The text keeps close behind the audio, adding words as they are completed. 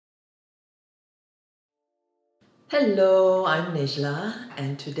Hello, I'm Nejla,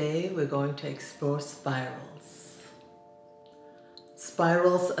 and today we're going to explore spirals.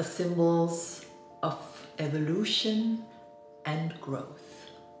 Spirals are symbols of evolution and growth.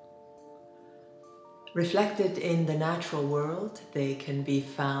 Reflected in the natural world, they can be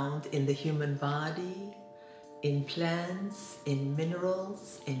found in the human body, in plants, in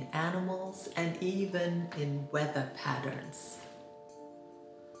minerals, in animals, and even in weather patterns.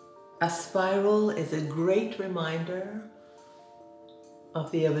 A spiral is a great reminder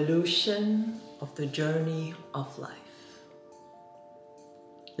of the evolution of the journey of life.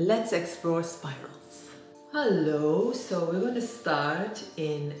 Let's explore spirals. Hello, so we're going to start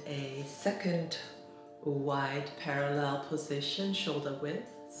in a second wide parallel position, shoulder width,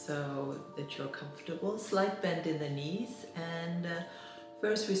 so that you're comfortable. Slight bend in the knees, and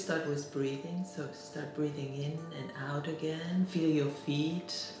first we start with breathing. So start breathing in and out again. Feel your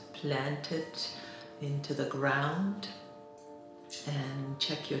feet planted into the ground. And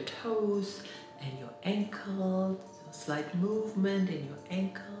check your toes and your ankle, so slight movement in your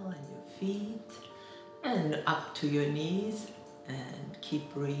ankle and your feet, and up to your knees, and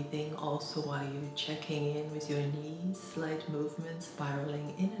keep breathing also while you're checking in with your knees, slight movement,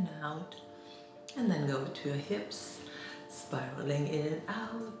 spiraling in and out, and then go to your hips, spiraling in and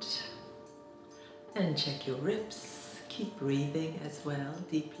out, and check your ribs, keep breathing as well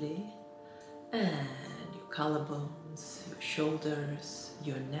deeply, and your collarbones, your shoulders,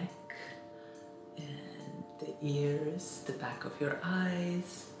 your neck, and the ears, the back of your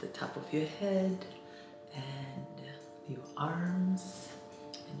eyes, the top of your head, and your arms,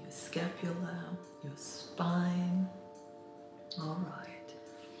 and your scapula, your spine. All right.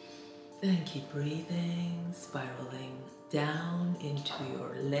 And keep breathing, spiraling down into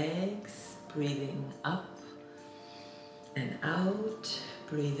your legs, breathing up and out.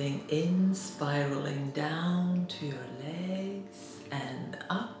 Breathing in, spiraling down to your legs and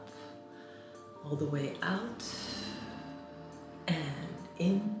up, all the way out and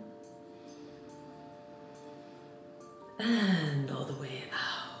in and all the way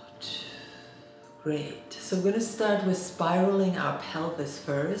out. Great. So we're going to start with spiraling our pelvis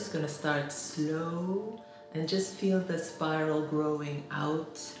first. Going to start slow and just feel the spiral growing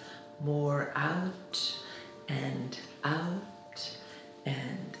out, more out and out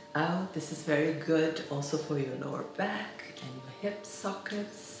and out. This is very good also for your lower back and your hip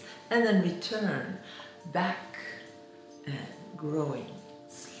sockets. And then return back and growing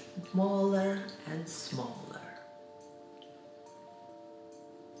smaller and smaller.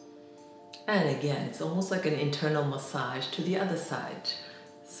 And again, it's almost like an internal massage to the other side.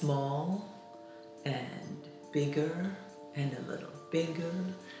 Small and bigger and a little bigger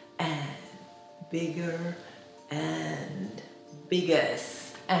and bigger and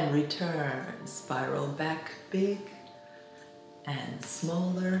biggest, and return, spiral back big and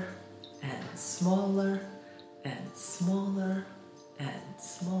smaller and smaller and smaller and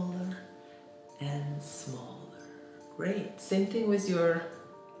smaller and smaller. Great. Same thing with your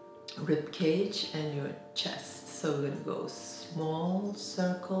rib cage and your chest. So we're going to go small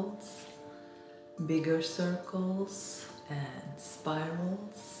circles, bigger circles, and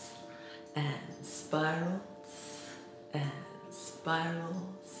spirals and spirals and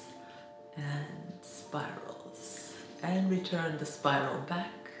spirals and spirals, and return the spiral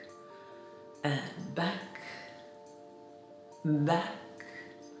back and back, back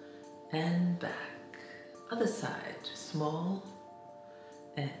and back. Other side, small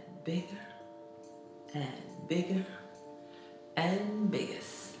and bigger and bigger and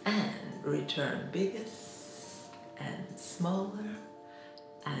biggest, and return biggest and smaller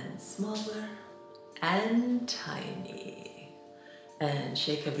and smaller and tiny, and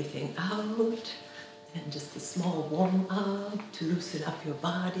shake everything out, and just a small warm up to loosen up your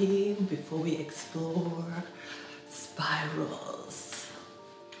body before we explore spirals.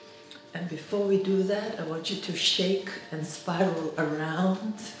 And before we do that, I want you to shake and spiral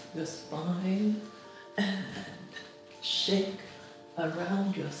around your spine, and shake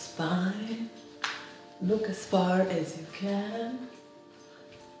around your spine. Look as far as you can,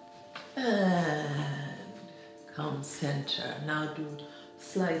 and come center. Now do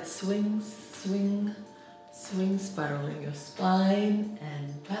slight swings, swing, swing, spiraling your spine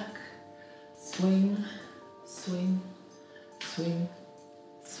and back, swing, swing, swing,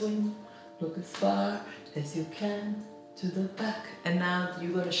 swing. Look as far as you can to the back. And now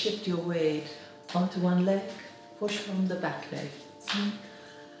you're going to shift your weight onto one leg, push from the back leg. Swing,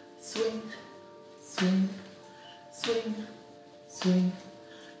 swing, swing, swing, swing,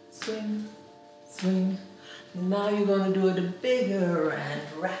 swing, swing. And now you're going to do it bigger and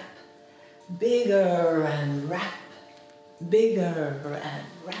wrap, bigger and wrap, bigger and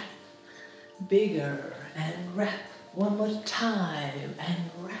wrap, bigger and wrap. One more time and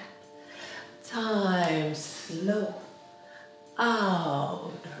wrap. Time, slow.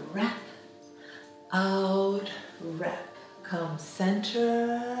 Out, wrap. Out, wrap. Come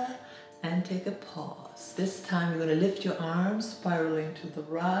center and take a pause. This time you're going to lift your arms, spiraling to the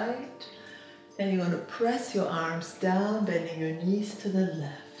right. And you're going to press your arms down, bending your knees to the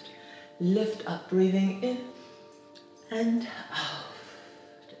left. Lift up, breathing in and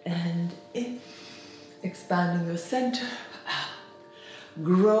out and in. Expanding your center, out.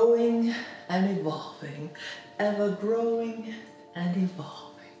 Growing and evolving. Ever growing and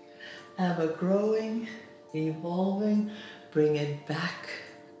evolving. Ever growing, evolving. Bring it back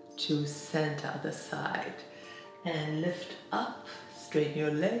to center, other side. And lift up, straighten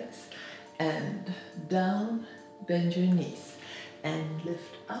your legs. And down, bend your knees. And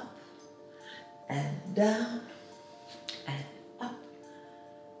lift up, and down, and up,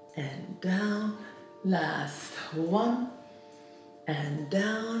 and down. Last one, and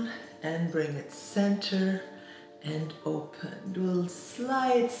down, and bring it center and open. Do a little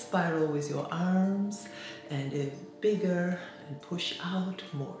slide spiral with your arms, and a bigger, and push out,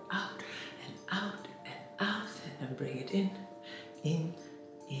 more out, and out, and out, and bring it in, in,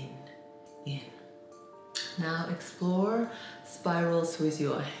 in. Now explore spirals with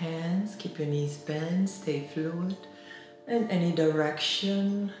your hands. Keep your knees bent, stay fluid in any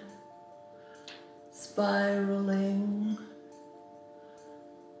direction. Spiraling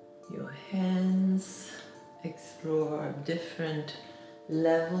your hands. Explore different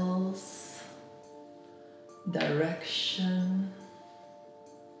levels, direction.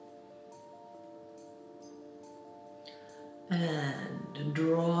 And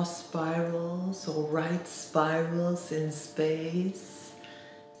draw spirals or write spirals in space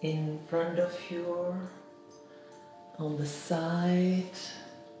in front of you, on the side,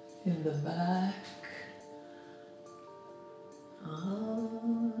 in the back.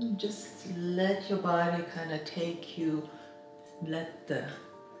 Just let your body kind of take you, let the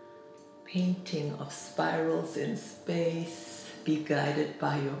painting of spirals in space be guided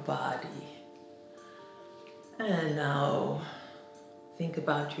by your body. And now think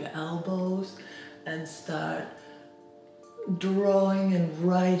about your elbows and start drawing and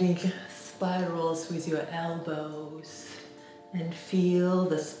writing spirals with your elbows, and feel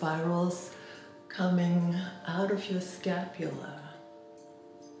the spirals coming out of your scapula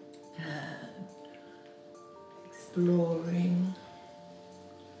and exploring.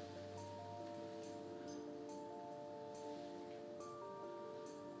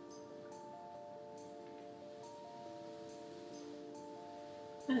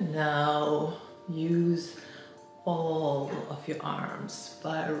 And now use all of your arms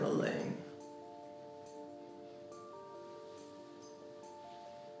spiraling.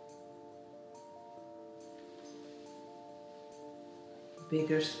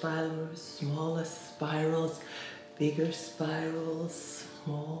 Bigger spirals, smaller spirals, bigger spirals,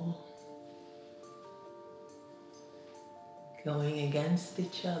 small. Going against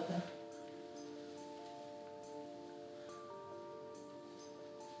each other.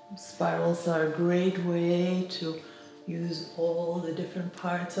 Spirals are a great way to use all the different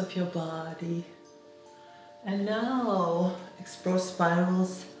parts of your body. And now explore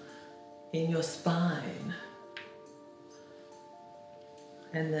spirals in your spine.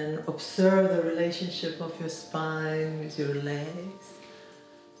 And then observe the relationship of your spine with your legs.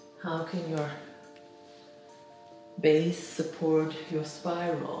 How can your base support your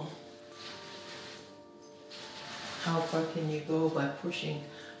spiral? How far can you go by pushing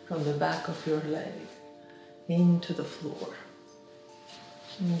from the back of your leg into the floor?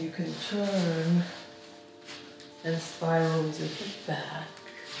 And you can turn and spiral with your hip back.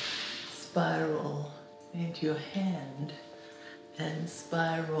 Spiral into your hand. And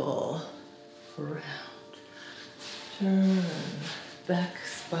spiral around. Turn, back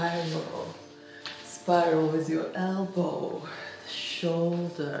spiral. Spiral with your elbow,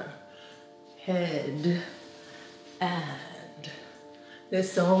 shoulder, head, and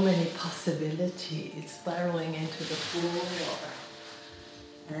there's so many possibilities. Spiraling into the floor.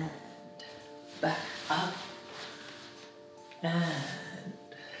 And back up. And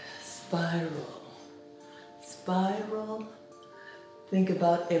spiral. Spiral. Think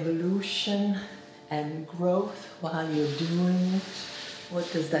about evolution and growth while you're doing it. What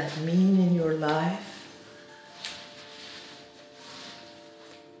does that mean in your life?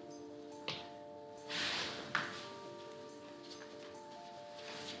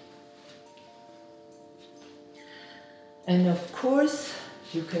 And of course,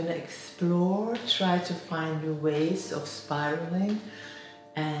 you can explore, try to find new ways of spiraling.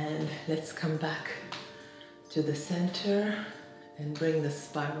 And let's come back to the center and bring the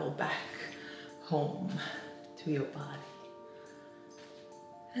spiral back home to your body.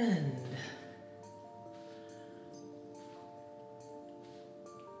 And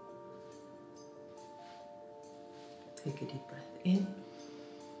take a deep breath in,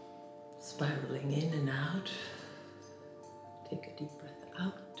 spiraling in and out. Take a deep breath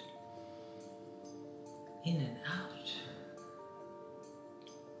out, in and out.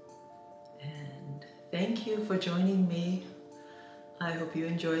 And thank you for joining me. I hope you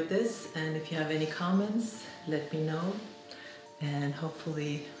enjoyed this, and if you have any comments, let me know. And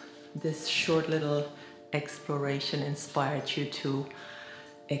hopefully this short little exploration inspired you to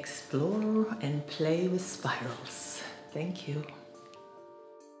explore and play with spirals. Thank you.